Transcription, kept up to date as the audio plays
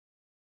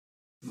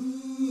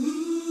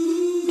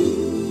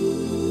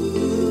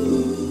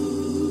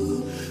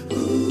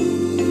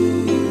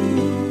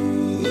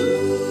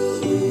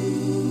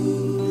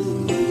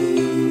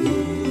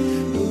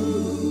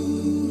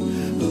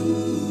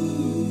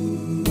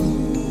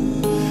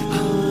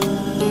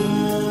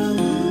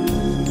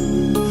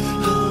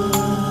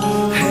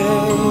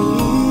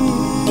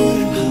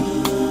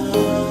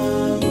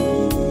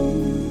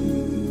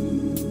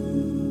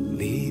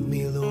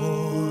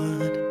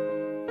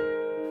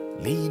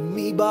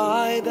me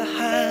by the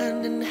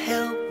hand and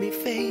help me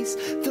face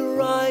the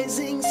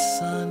rising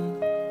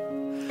sun.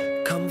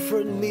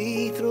 Comfort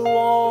me through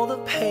all the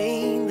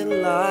pain that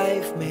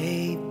life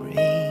may bring.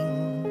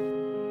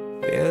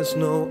 There's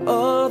no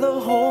other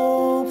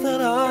hope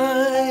that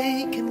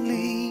I can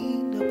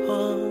lean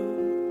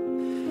upon.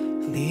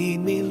 Lead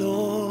me,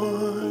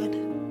 Lord,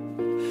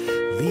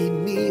 lead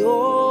me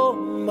all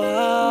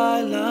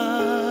my life.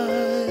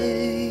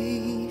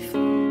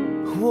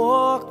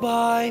 Walk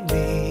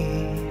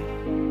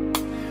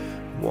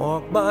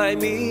by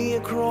me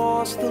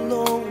across the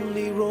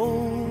lonely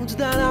roads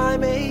that I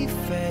may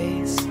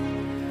face.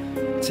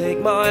 Take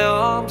my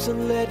arms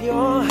and let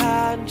your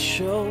hand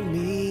show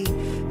me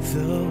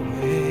the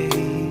way.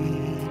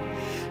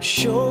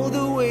 Show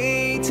the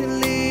way to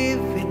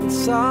live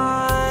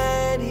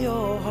inside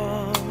your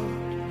heart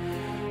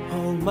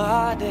all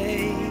my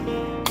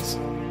days,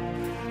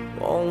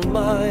 all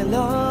my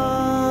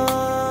life.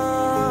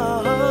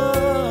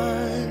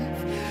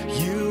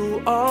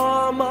 You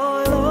are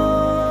my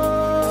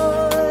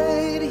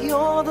light,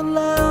 you're the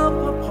lamp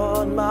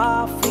upon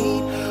my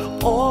feet.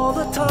 All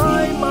the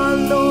time, my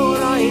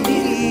Lord, I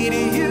need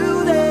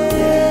you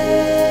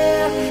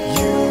there.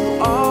 You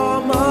are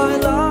my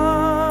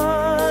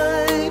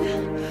light,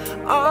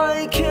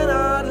 I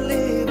cannot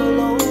live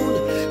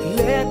alone.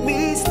 Let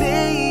me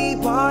stay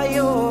by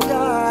your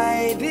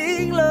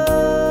guiding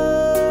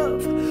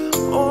love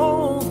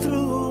all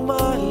through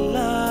my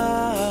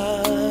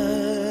life.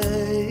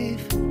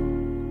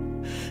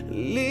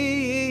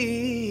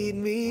 Lead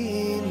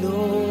me,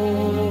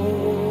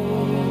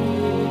 Lord.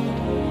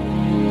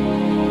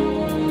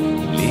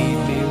 Lead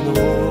me,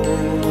 Lord.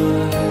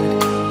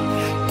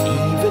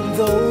 Even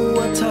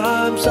though at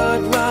times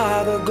I'd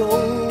rather go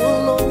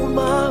alone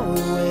my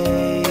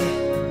way,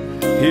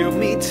 help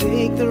me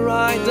take the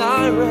right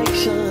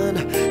direction.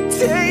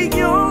 Take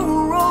your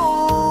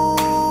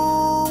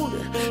road.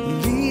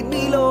 Lead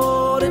me,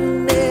 Lord,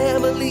 and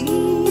never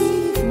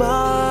leave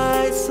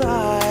my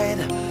side.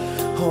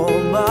 All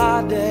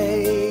my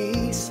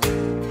days,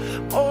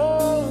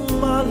 all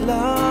my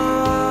life.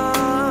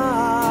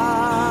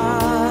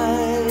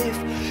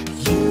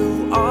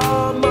 You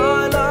are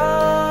my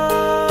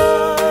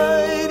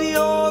light,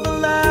 you're the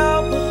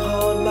lamp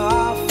upon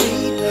my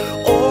feet.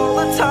 All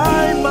the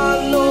time, my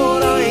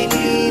Lord, I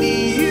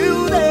need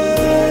you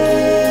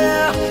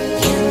there.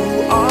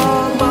 You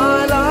are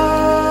my light,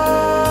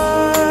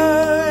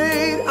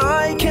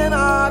 I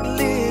cannot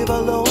live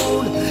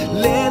alone.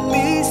 Let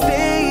me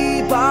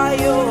stay by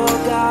your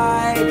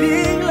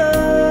guiding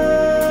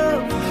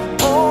love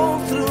all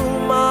through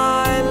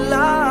my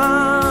life.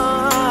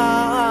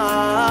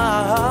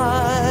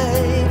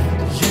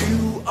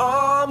 You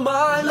are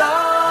my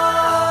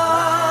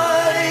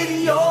light,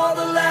 you're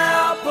the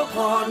lamp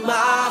upon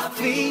my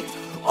feet.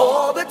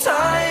 All the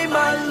time,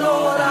 my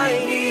Lord, I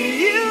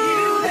need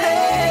you there.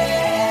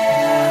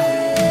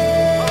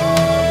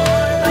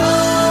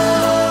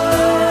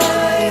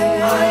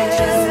 I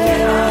just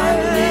cannot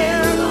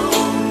live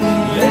alone.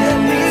 Let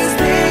me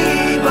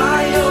stay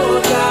by your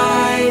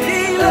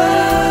guiding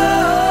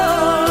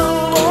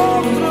love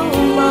all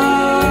through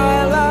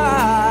my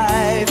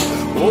life,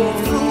 all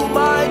through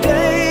my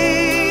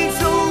days.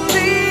 So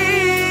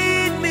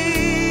lead me,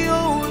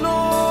 oh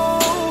Lord.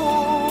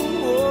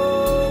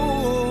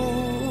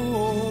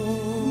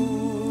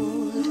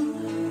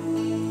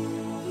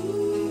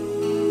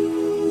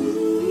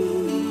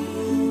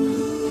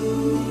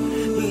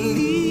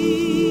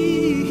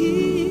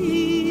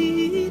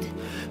 Lead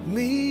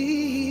me.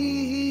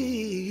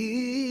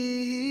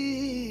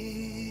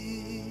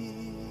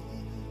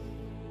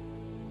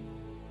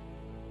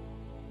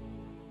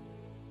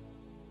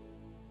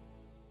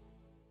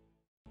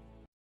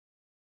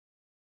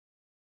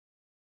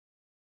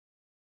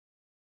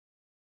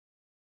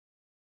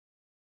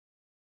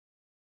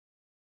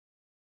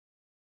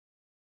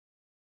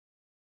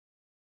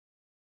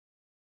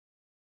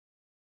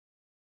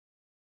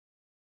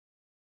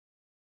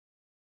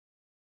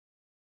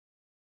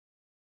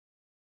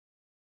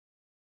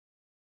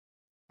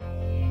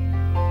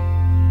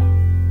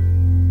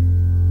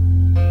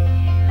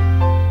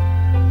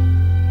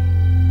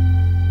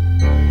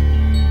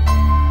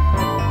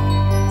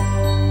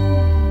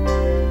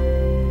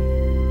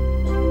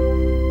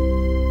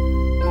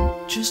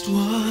 Just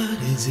what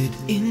is it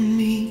in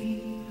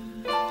me?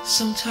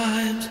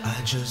 Sometimes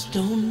I just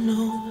don't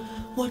know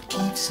what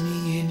keeps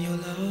me in your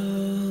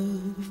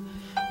love.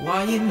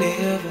 Why you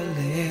never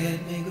let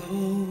me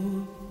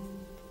go.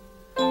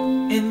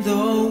 And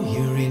though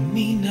you're in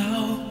me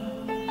now,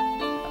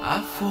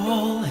 I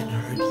fall and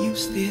hurt you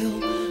still.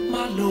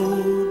 My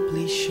Lord,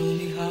 please show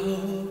me how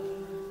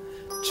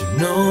to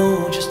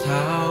know just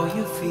how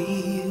you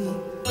feel.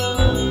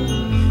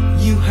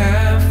 You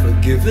have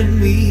forgiven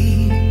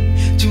me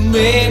too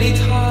many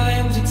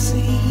times, it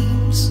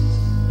seems.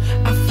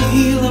 I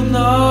feel I'm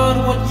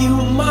not what you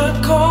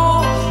might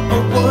call a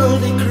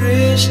worthy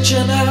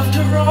Christian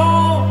after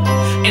all.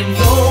 And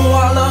though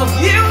I love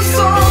you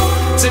so,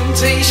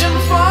 temptation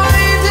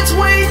finds its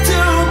way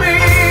to me.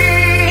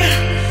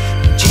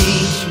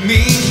 Teach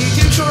me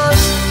to trust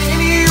trust in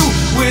you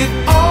with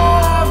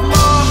all of my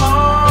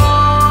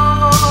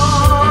heart,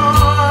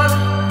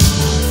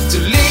 to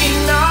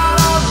lean not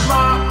on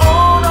my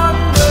own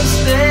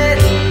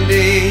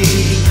understanding.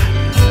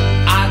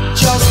 I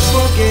just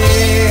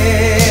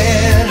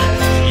forget.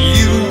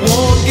 You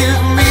won't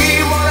give me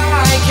what I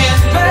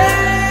can't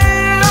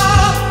bear.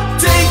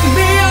 Take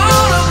me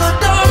out of the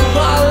dark,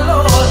 my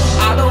Lord.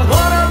 I don't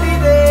wanna be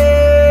there.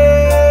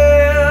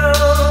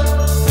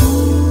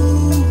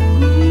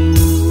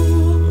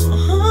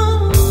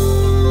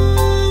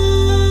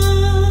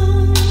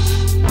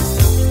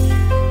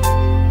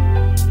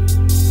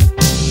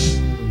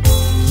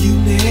 You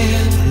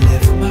never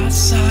left my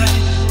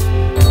side.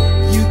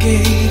 You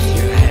gave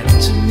your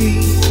hand to me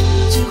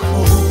to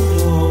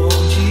hold. Oh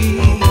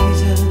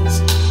Jesus,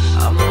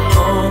 I'm no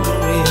longer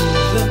in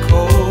the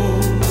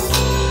cold.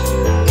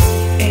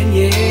 And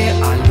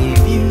yeah, I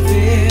leave you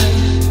there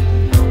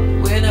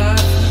when I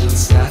feel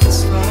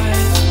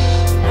satisfied.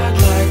 I'd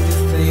like to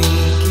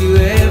thank you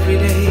every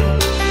day,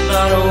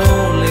 not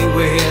only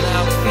when I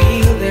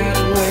feel that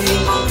way.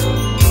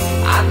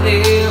 I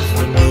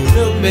never knew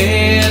a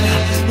man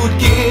who'd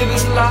give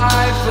his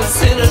life for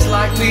sinners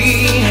like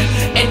me.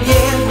 And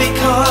yet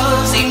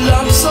because he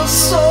loves us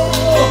so,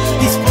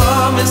 he's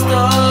promised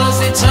us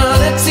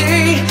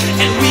eternity.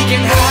 And we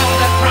can have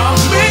that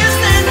promise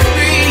and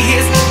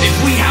peace if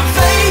we have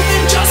faith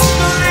and just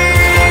believe.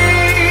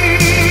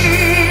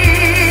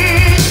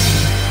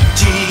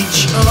 Teach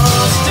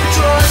us to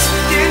trust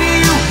in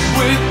you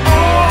with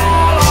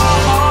all our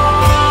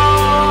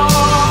heart,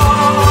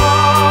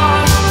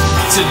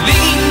 to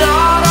lean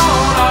not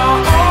on our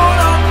own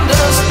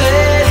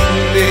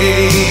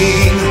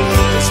understanding,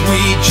 'cause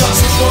we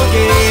just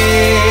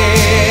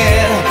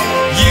forget.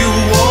 You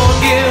won't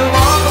give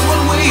us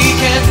what we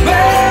can't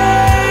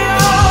bear.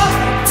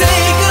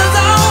 Take us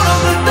out of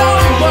the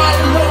dark, my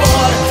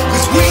Lord,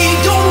 'cause we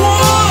don't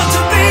want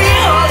to be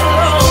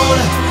alone.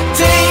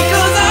 Take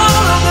us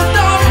out of the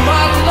dark,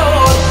 my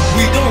Lord,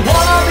 we don't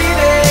wanna be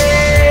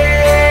there.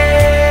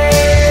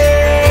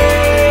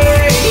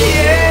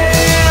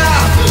 Yeah,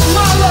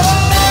 my Lord.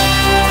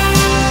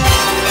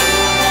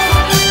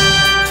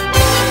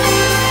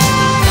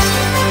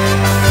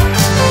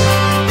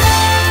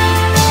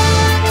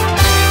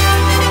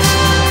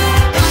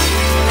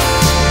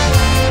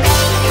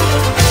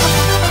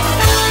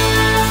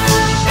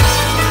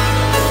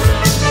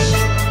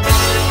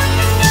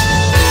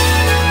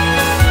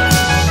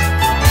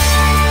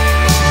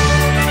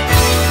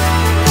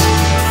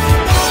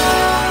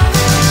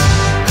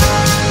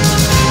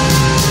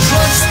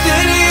 Trust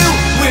in you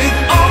with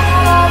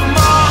all of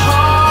my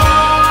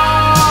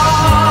heart.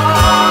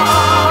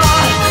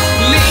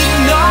 Lean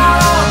not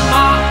on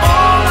my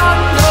own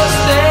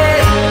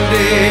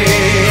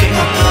understanding,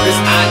 'cause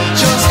I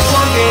just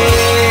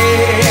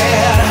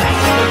forget.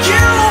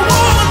 You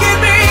won't give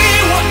me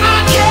what I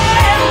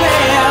can't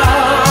bear.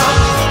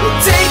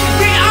 Take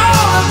me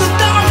out of the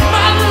dark,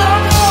 my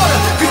Lord,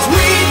 'cause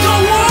we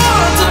don't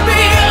want to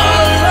be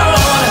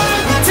alone.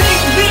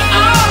 Take me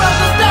out of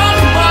the dark,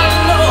 my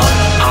Lord,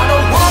 I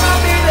don't wanna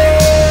be there.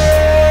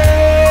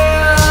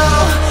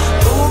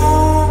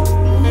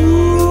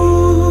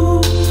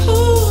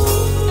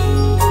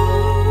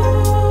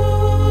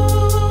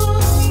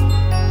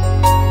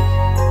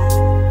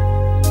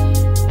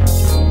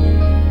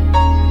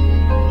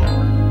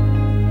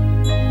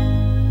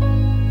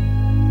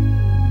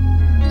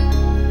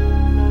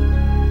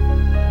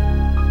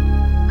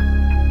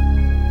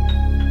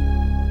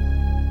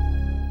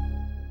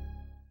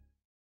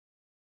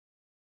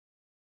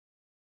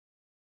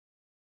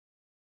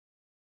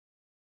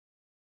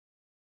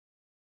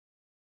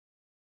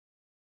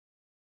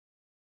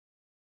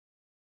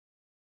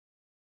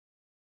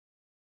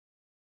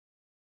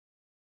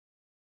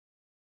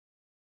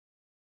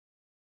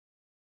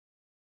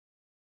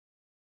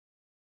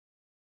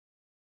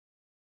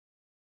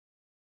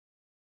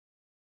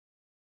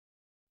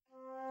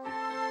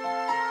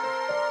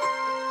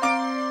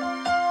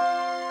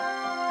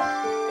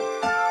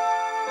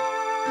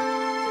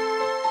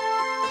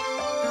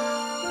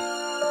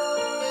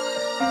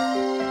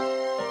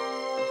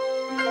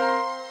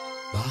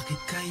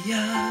 Bakit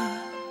kaya?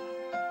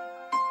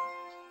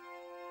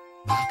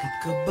 Bakit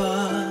ka ba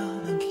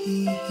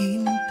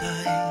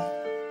naghihintay?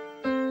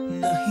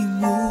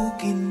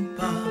 Nahimukin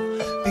pa,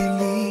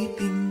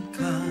 pilitin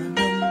ka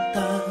ng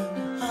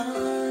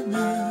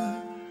tadhana.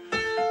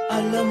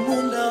 Alam mo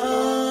na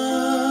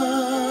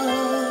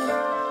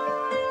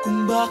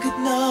kung bakit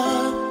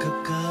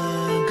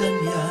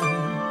nagkakaganyan.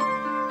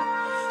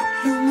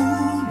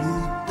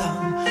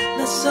 Lumulutang,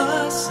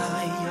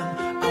 nasasayang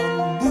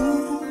ang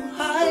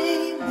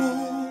buhay mo,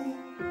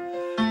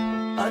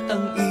 at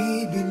ang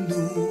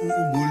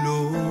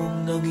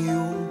ibinubulong ng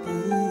iyong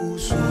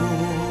puso.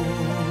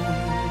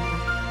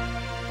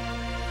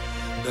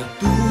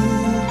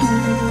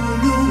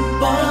 Natutulog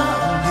ba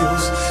ang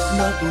Diyos?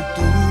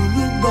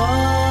 Natutulog ba?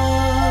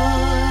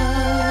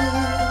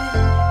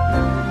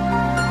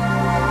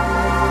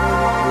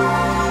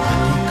 At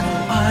ikaw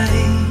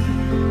ay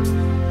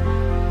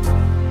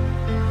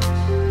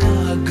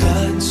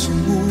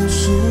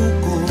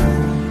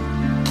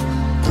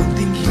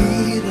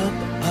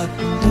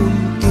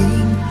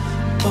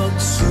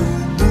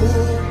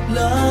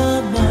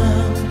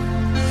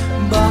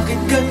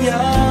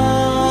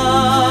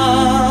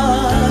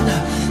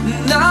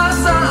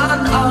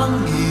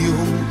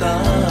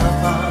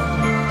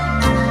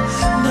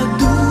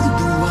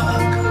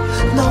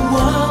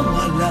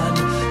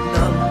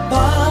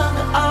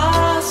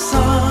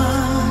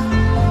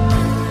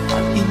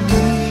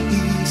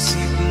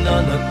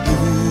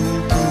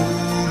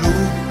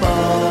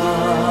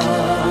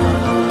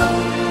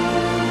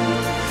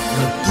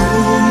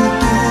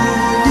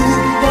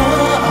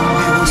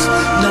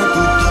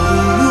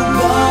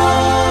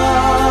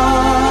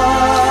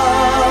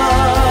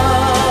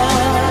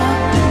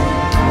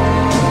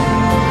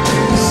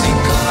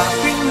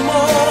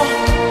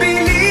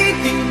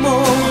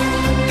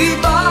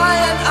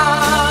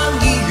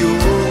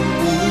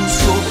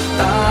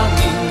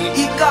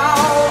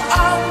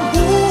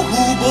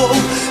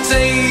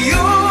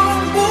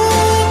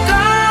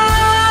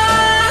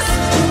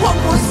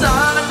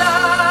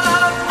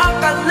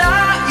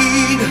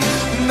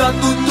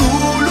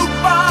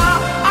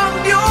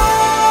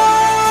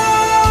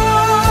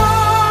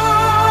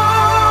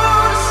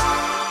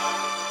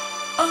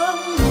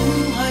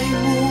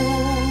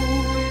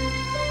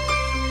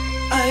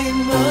ay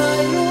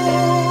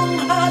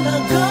mayroong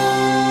halaga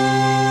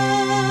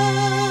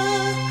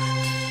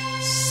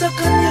sa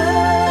Kanya.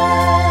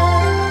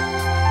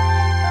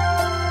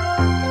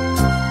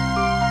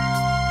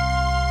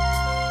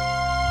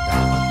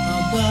 Dapat pa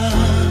ba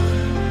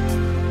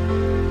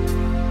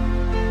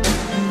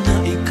na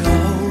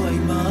ikaw ay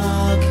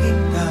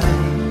maghintay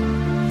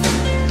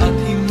at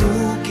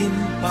himukin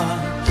pa,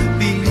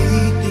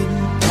 pilitin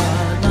pa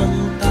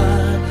ng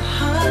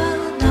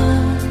tadhana?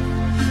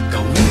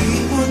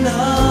 Gawin mo na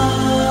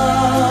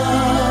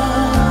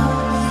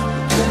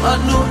kung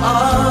ano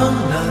ang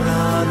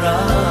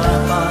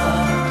nararapat.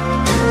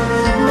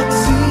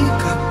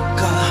 Magsikap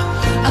ka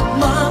at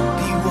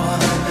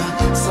magtiwala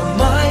sa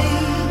may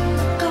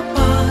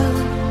kapal.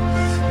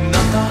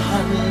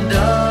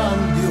 Nakahanda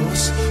ang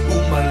Diyos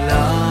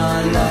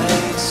umalalay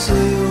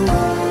sa'yo.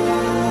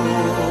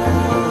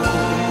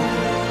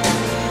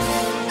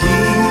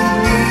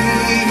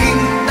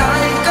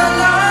 Hinihintay ka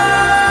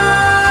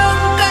lang,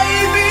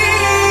 kaibigan.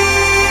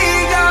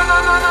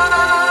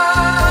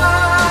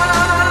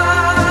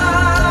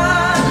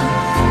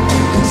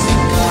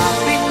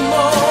 Sikapin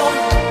mo,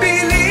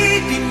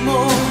 pilitin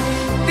mo,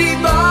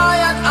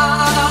 tibayan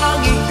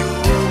ang iyong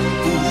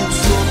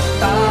puso.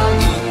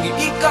 Tanging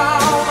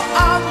ikaw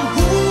ang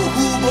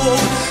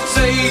huhubog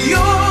sa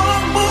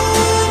iyong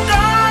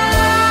bukas.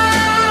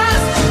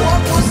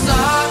 Huwag mo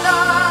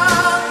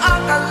sanang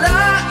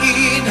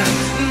akalain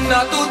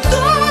na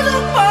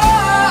tutulog pa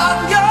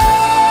ang Diyos.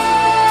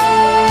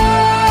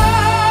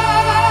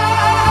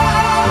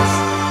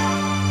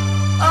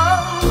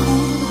 Ang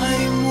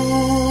buhay mo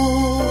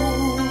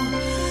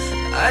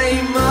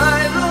ay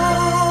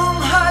mayroong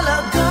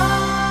halaga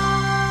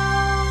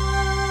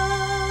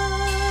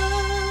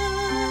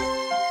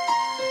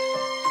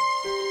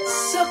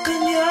sa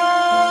Kanya.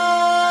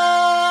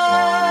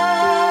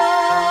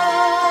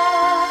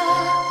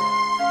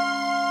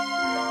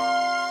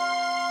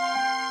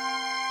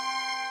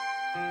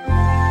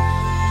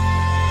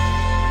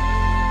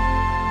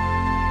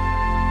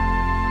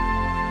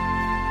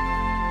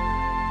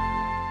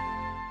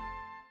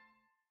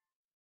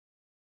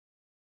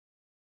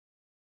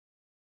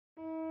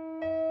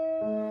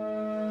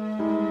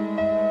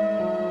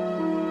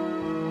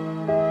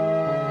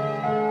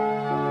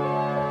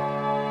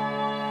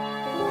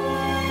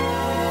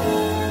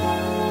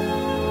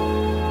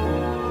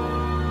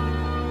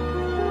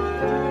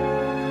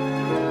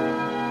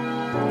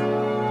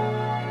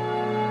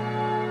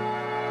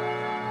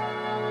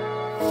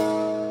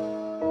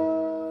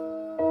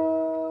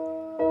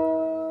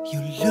 You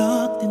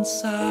looked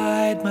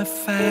inside my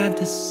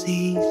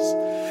fantasies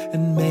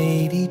and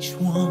made each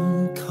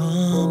one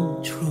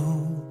come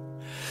true.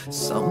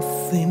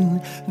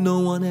 Something no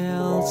one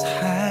else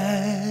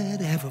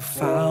had ever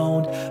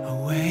found a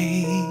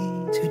way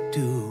to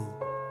do.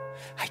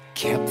 I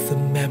kept the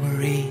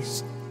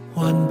memories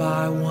one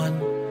by one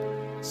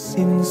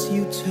since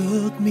you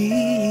took me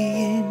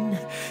in,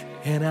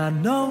 and I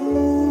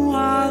know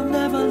I'll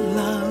never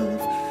love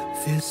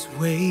this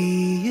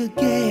way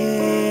again.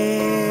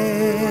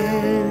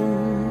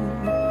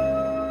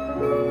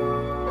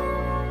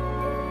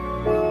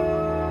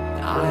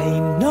 I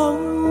know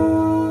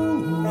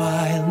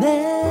I'll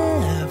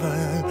never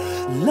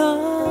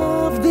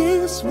love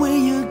this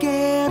way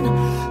again,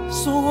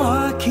 so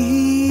I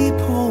keep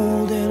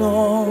holding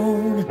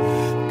on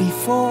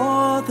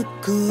before the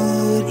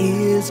good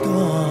is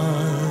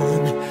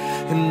gone.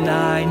 And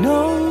I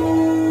know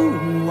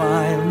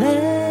I'll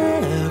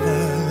never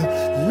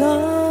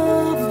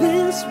love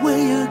this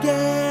way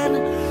again,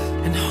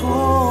 and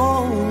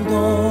hold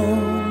on,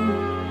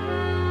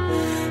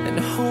 and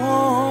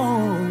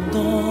hold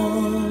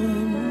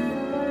on,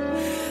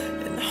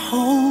 and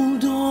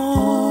hold on.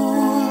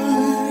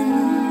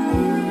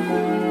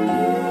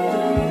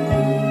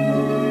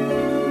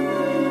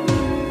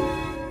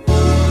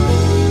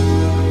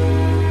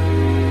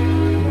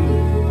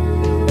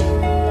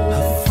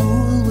 A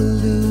fool will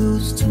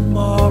lose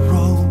tomorrow,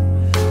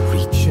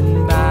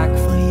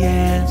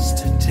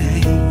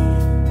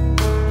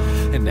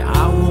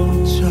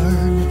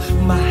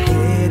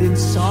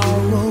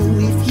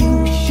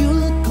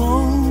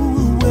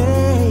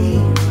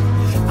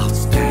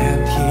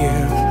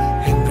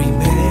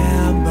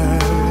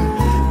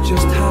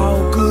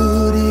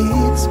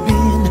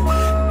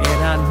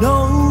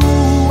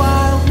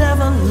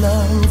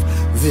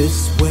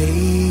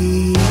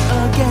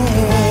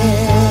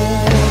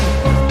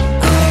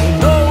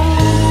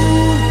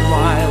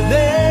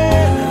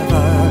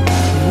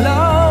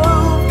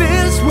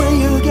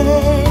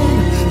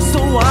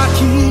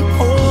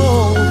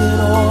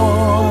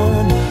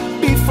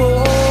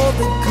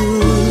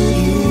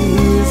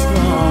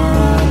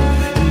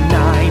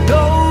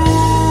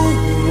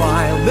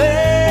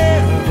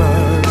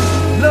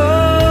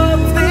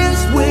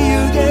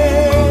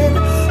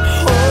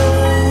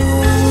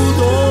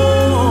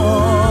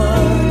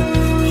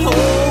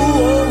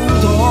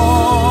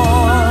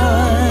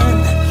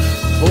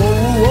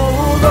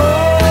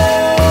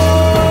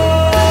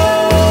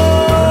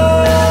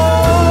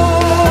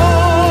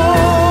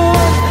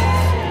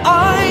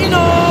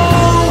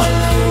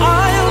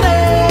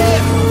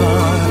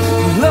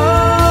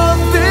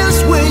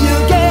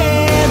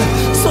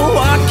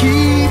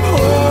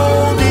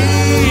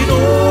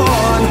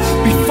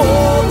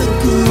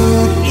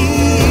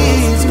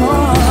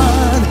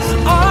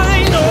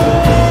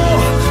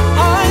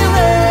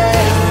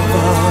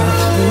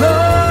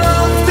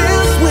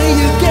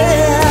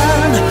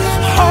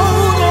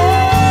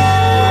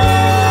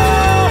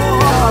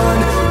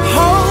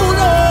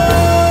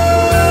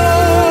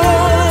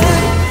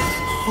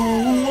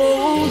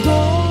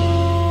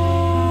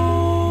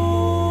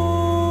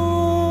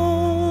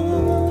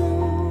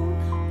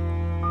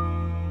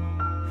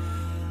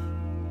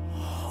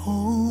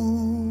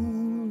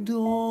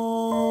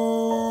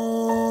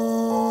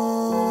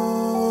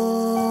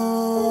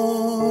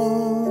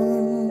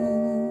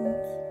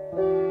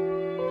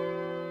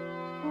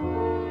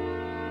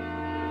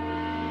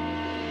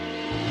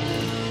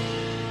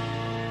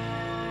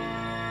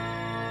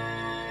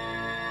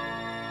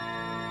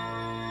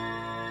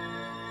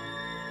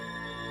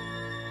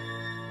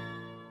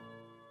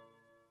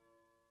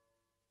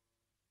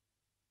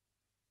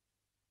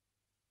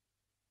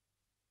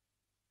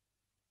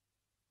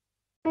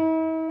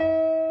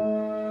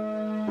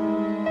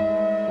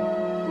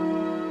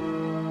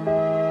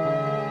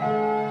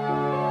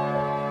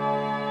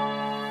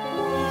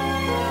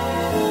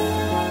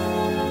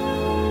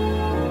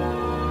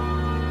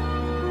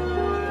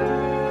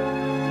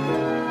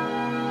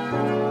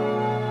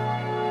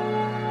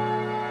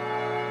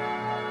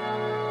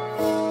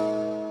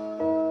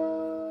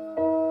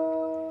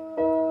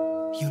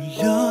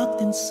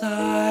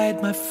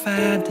 inside my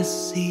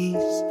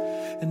fantasies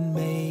and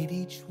made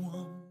each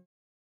one.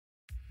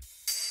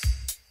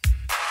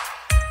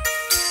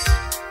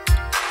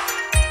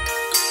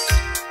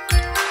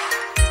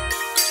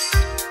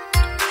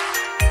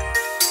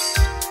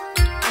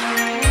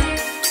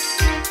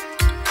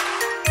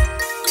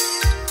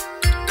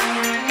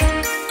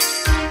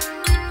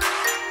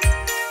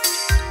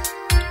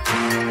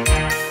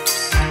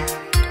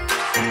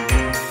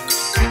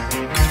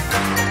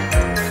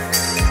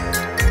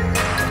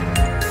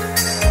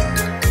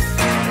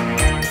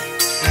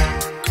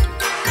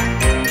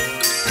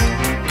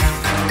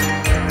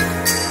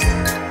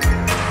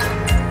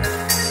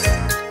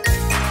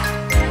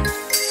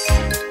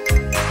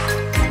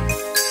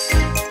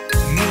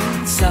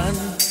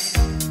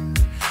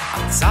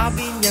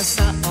 Sabi niya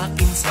sa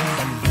akin,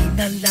 sandali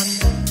na lang.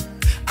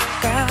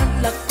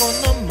 Akala ko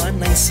naman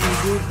ay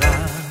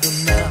sigurado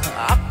na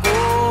ako.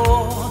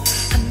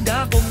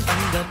 Handa kong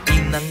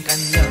tanggapin ang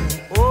kanyang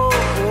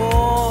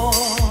oo.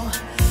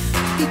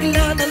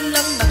 Bigla na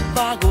lang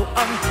nagbago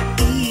ang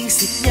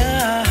isip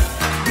niya.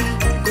 Di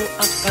ko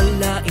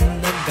akalain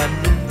na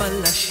ganun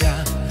pala siya.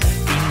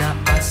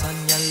 Pinaasan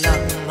niya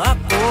lang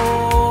ako.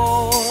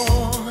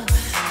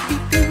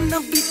 Bitin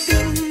na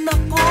bitin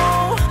ako.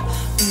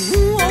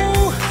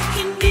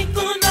 Hindi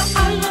ko na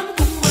alam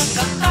kung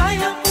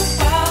makakaya ko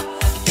pa.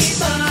 Di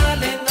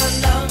bale na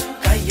lang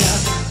kaya.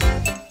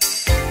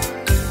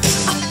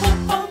 Ako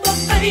pa ba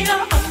kaya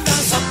ang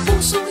nasa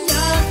puso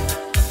niya?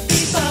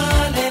 Di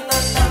bale na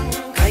lang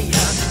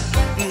kaya.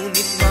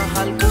 Ngunit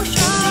mahal ko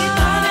siya. Di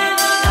bale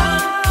na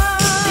lang.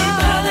 Di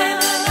bale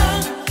na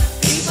lang.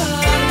 Di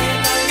bale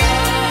na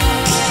lang.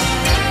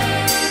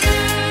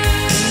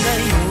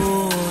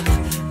 Ngayon,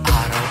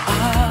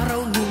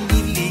 araw-araw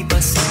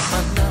lumilibas ang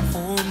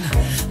panahon.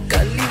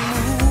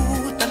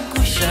 Kalimutan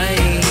ko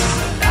siya'y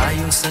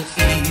malayo sa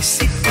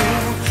isip ko.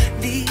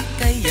 Di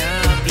kaya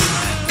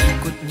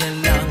pinaikot niya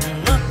lang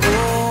ako.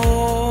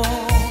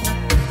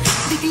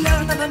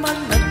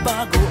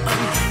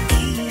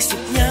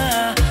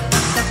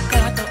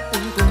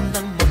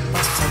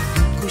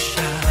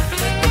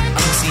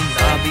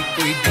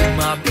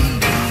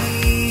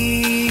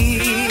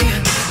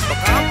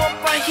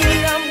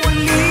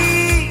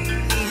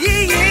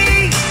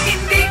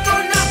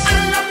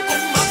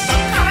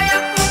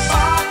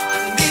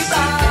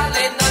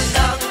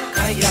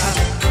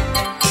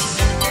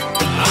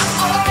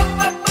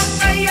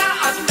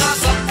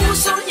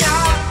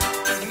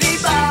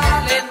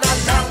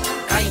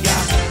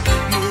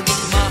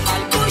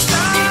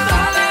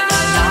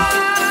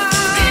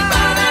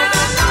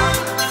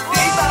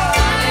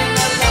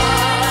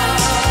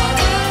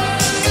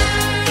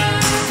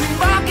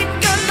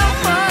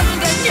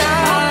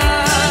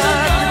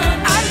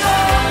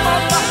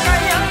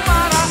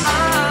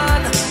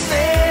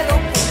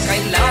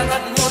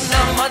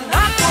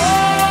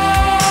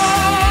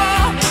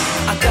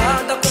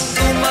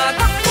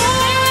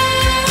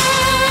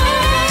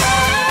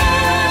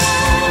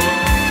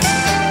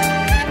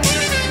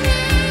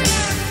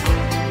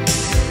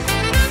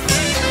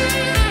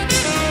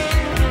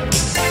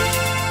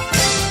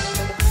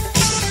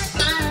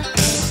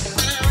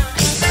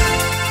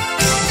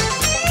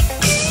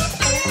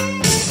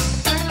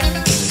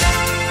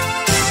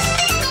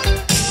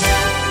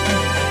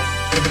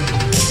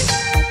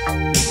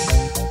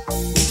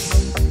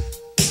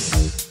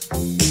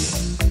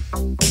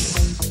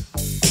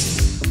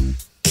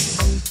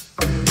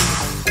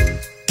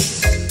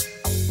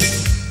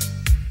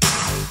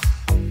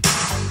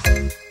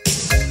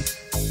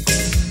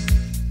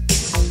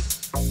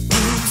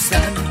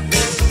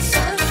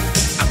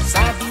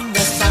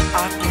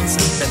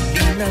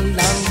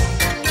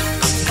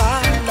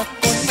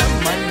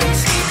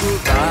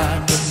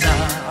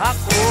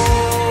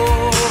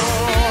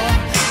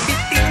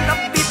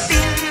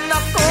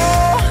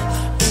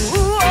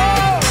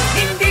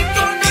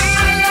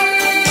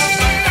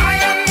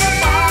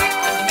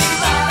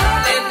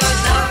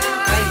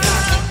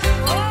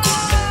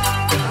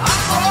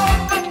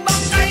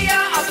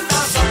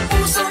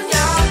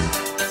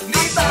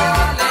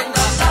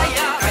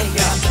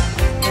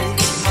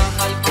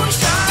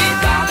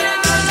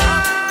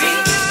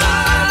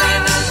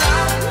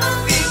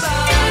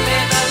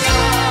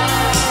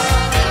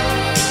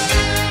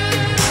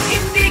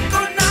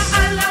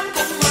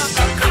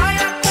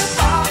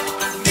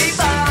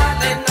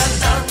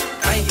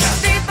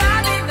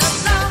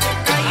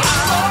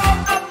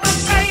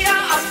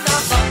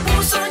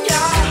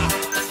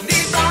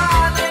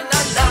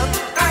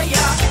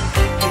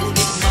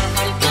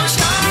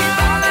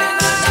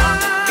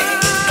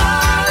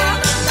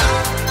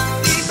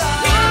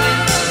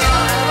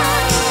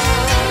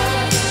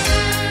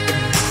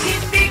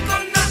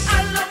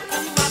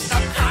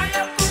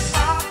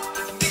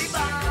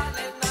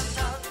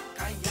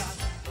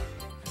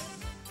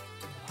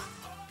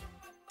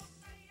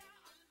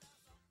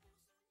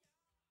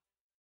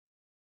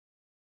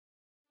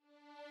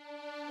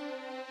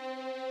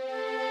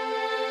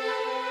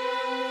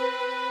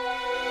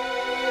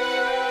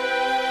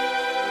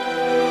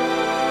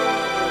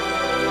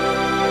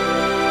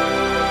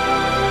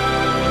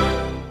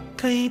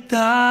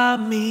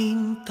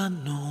 daming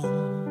tanong,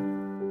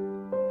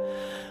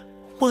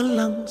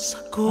 walang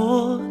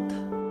sagot.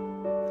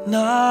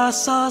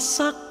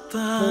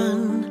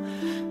 Nasasaktan,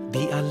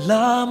 di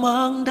alam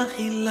ang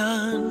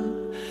dahilan.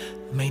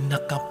 May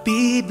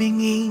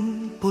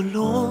nakabibinging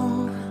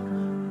pulong,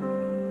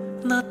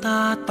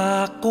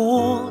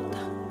 natatakot,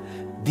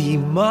 di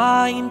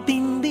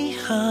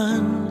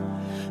maintindihan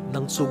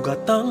ng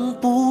sugat ang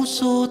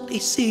puso't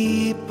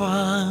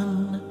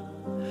isipan.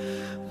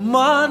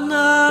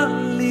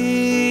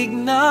 Manalig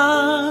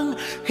ng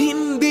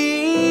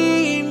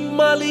hindi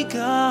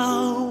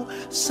maligaw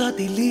sa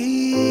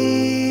dilim,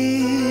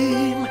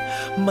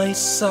 may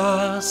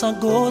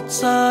sasagot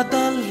sa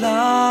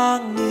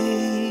dalangin.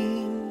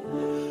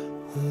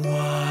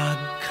 Huwag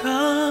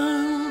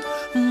kang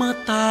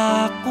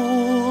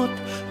matakot,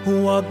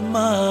 huwag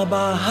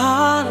mabahala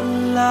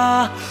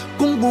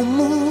kung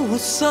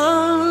bumuhos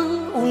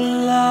ang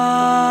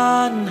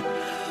ulan.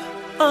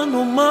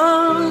 Ano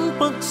mang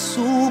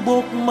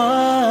pagsubok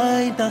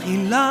may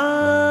dahilan.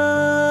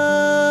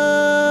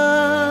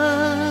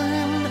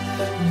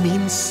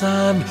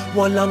 Minsan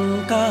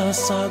walang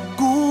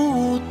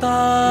kasagutan,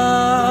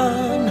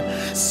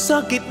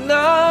 sa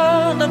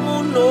gitna ng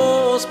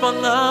unos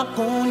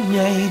pangako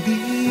niya'y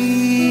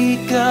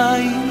di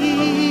kaiwanan.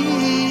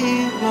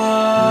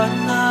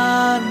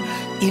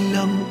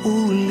 Ilang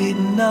ulit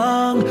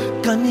ng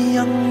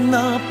kaniyang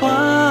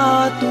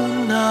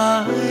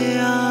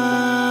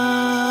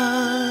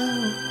napatunayan,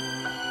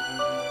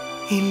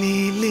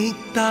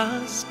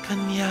 ililigtas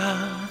kanya,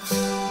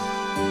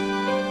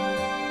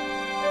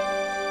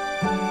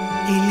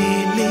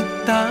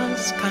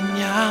 ililigtas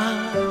kanya.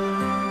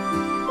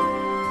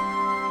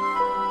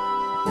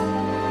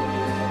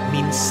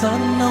 Minsan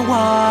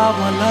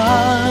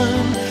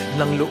nawawalan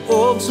ng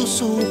loob,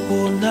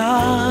 susuko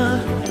na,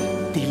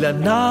 tila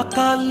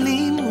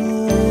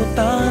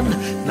nakalimutan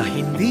na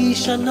hindi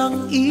siya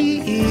nang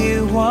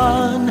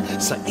iiwan.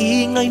 Sa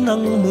ingay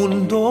ng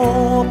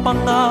mundo,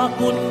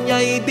 pangako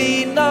niya'y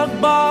di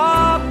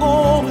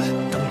nagbago.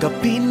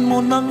 Tanggapin mo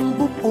ng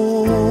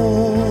buo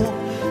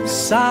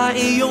sa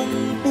iyong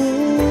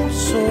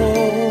puso.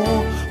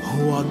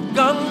 Huwag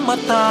kang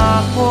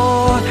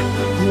matakot,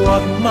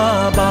 huwag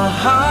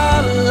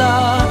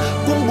mabahala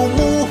kung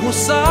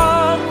bumuhos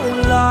ang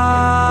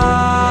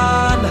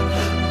ulan.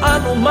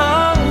 Ano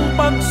mang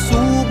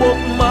pagsubok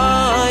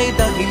may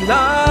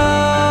dahilan.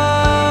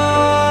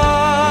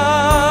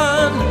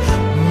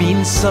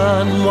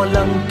 Minsan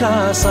walang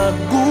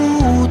kasagutan,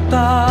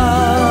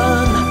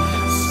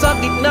 sa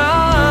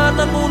gitna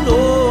ng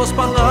unos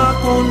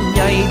pangako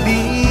niya'y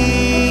di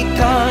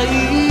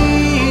kaiwanan.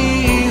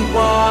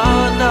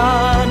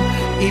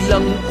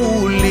 Ilang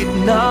ulit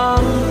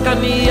ng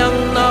kaniyang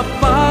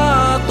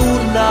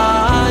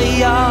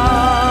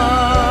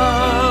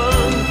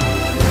napatunayan,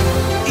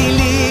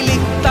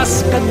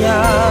 ililigtas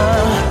kanya,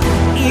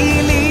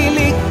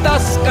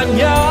 ililigtas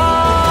kanya.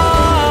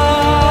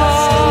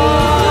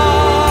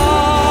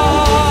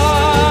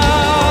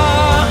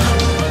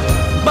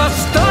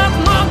 Basta't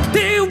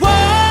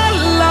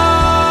magtiwala,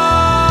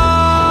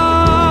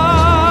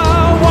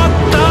 huwag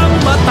kang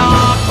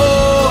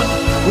matakot,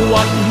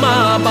 huwag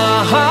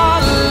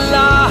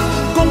mabahala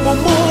kung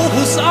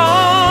bumuhos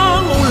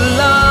ang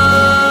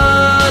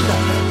ulan.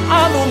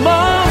 Ano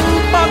mang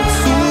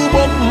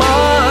pagsubok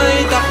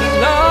may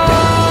dahilan.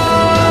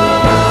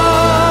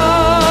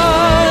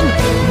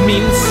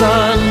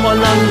 Minsan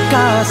walang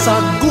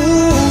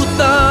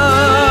kasagutan,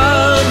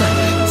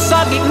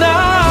 sa gitna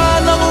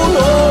ng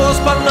unos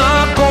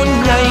pangako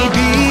niya'y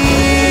di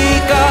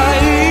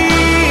kaiwanan.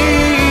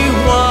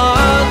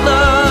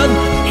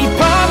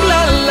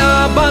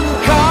 Ipaglalaban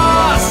ka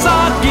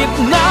sa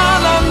gitna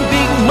ng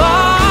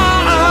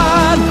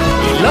digmaan.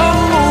 Ilang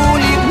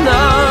ulit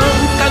ng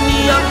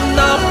kaniyang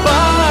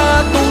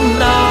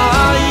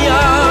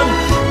napatunayan,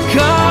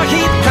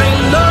 kahit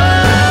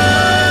kailan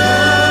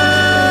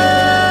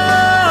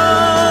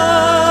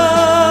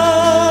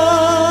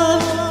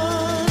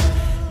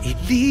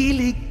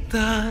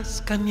ililigtas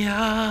kanya.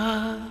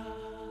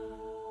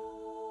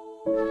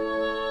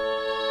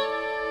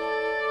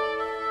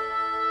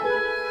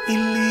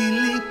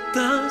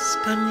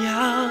 Ililigtas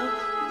kanya,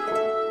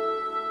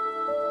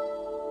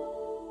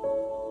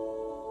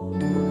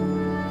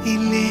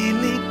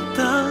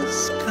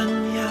 ililigtas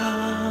kanya.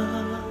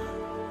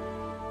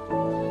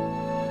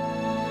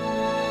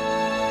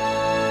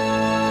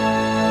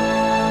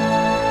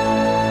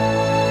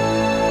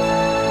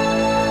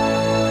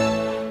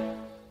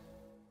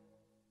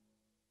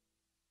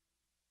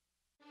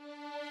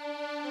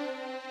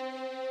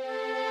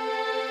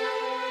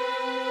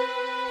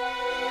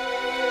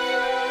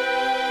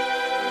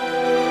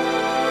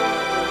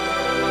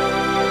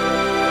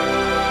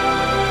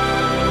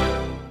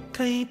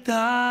 Kay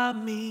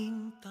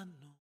daming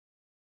tanong,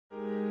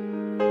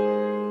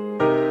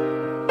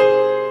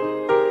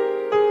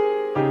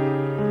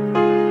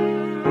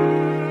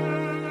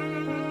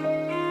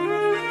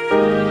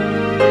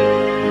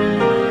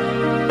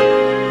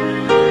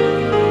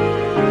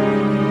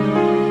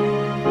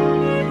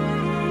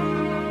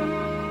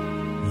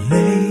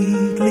 late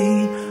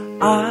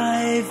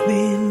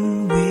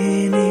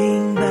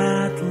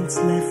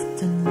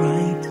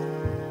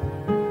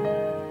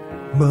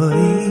But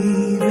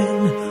even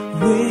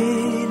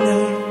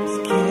winners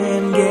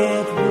can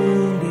get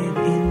wounded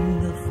in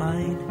the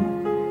fight.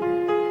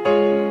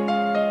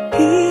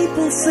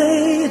 People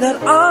say that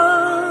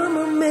I'm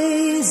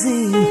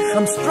amazing,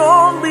 I'm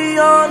strong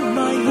beyond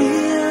my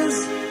years,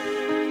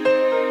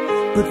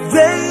 but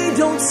they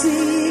don't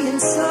see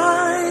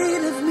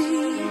inside of me.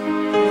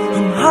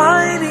 I'm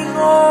hiding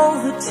all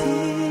the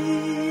tears.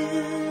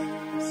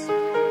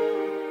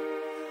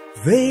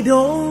 They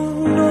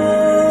don't know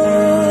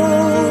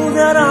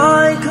that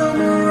I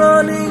come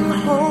running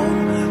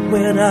home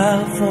when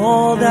I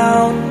fall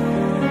down.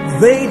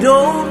 They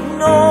don't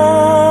know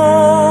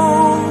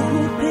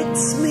who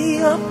picks me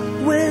up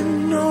when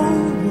no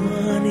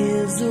one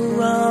is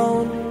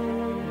around.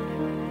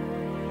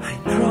 I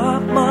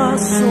drop my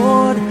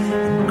sword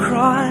and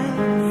cry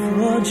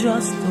for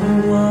just a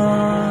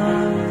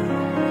while.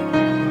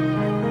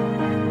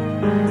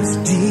 'Cause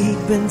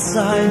deep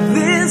inside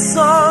this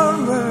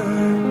armor,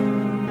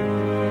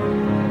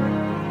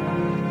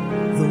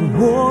 the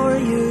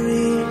warrior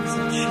is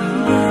a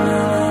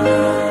child.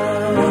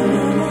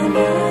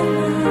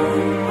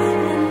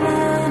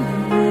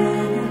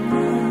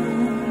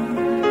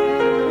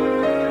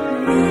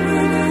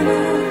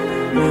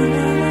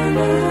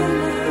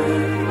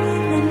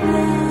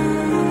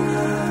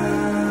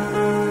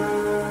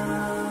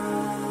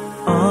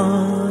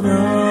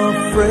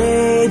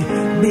 Unafraid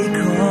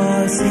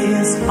because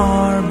his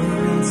armor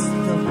is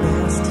the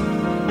best.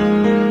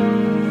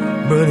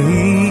 But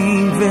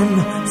even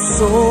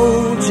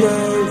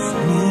soldiers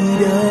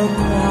need a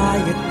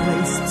quiet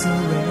place to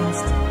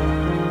rest.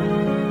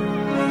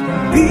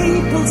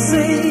 People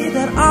say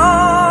that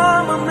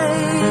I'm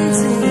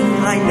amazing,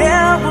 I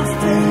never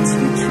face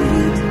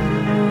retreat,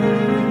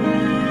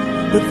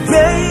 but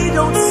they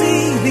don't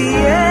see the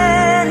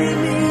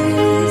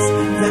enemies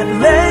that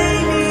lay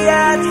me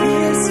at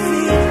his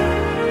feet.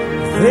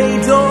 They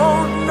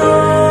don't know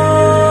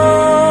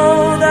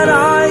that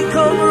I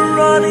come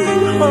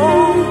running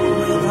home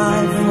when I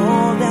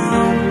fall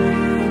down.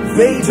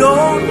 They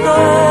don't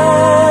know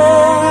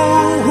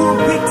who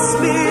picks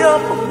me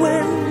up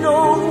when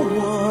no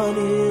one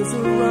is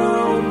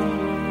around.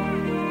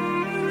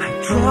 I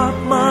drop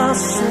my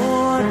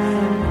sword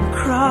and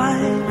cry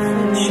for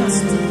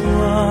just a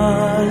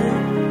while.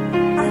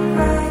 I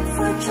cry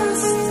for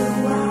just a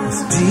while.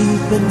 'Cause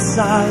deep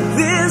inside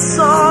this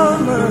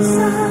armor,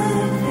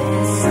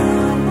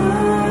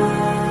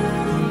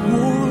 the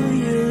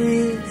warrior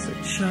is a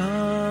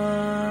child.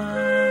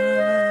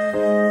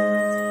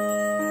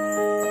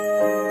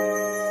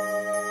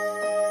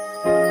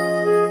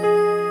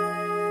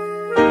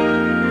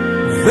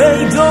 They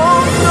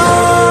don't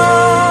know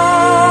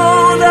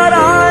that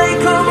I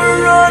come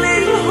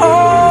running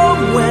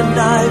home when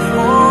I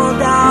fall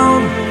down.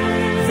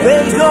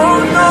 They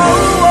don't know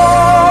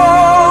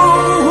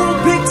who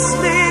picks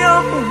me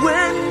up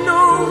when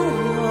no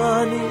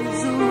one is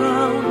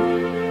around.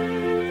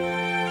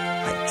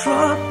 I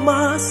drop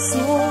my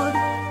sword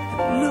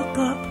and look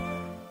up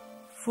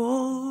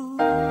for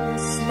a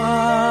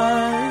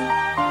smile.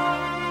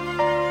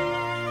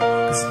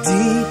 'Cause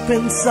deep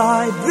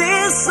inside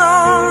this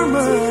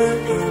armor,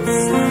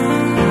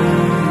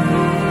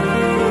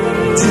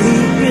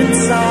 deep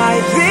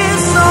inside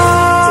this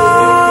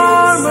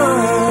armor,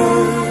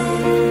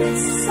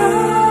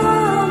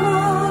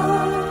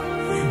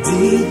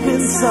 deep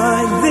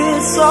inside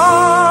this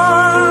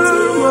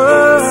armor,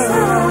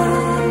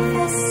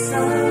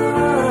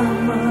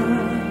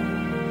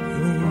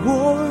 the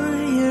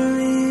warrior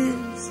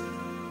is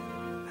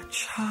a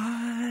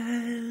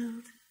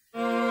child.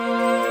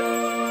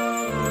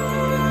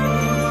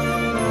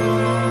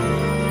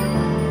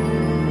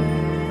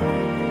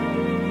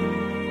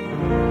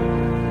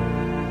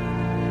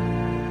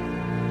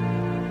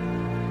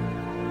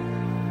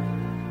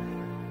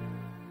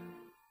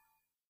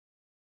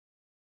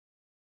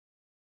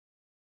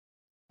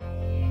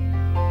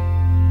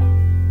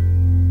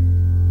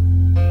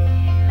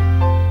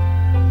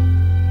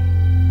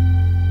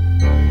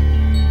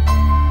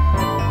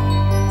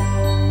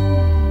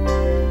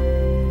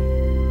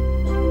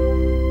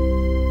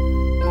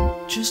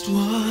 Just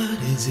what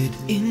is it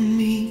in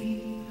me?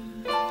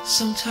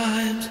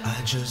 Sometimes I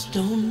just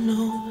don't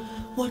know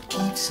what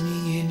keeps me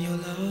in your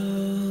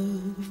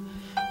love,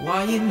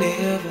 why you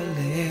never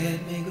let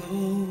me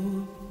go.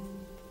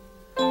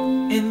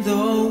 And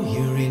though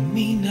you're in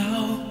me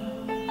now,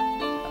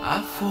 I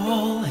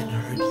fall and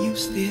hurt you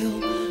still.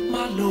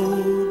 My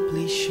Lord,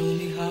 please show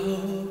me how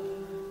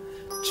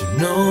to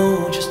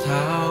know just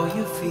how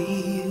you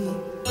feel.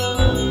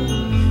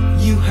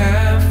 You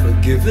have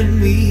forgiven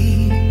me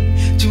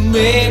too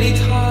many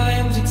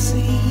times, it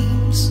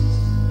seems.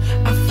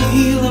 I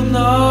feel I'm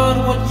not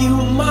what you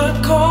might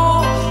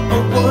call a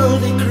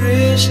worthy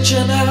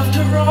Christian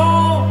after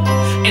all.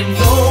 And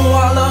though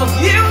I love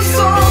you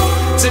so,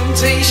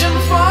 temptation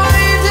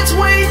finds its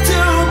way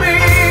to me.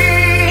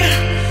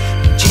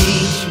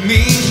 Teach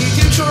me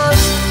to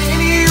trust in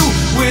you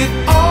with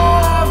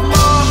all of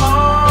my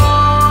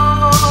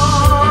heart,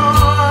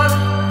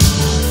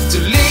 to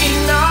lean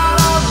not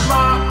on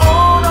my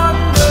own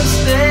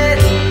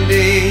understanding.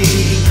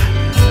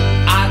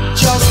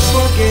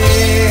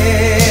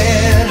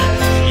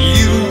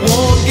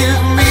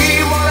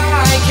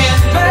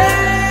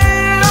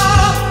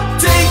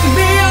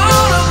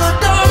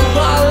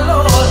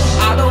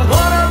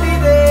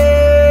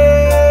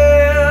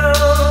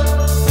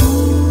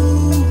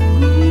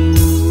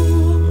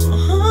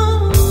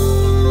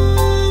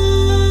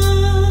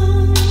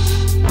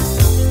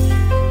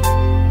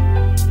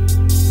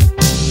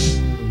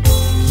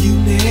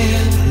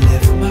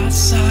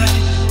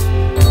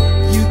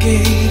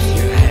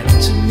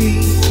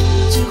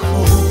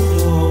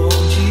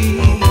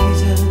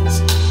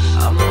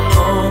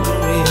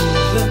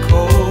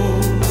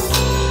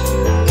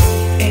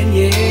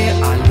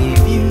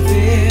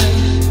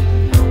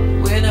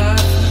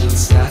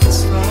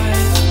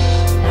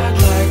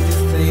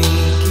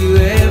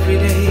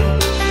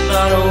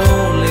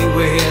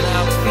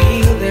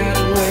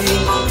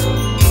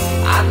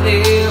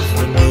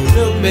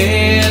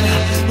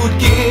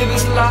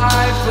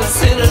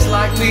 sinners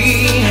like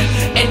me.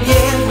 And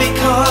yeah,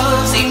 because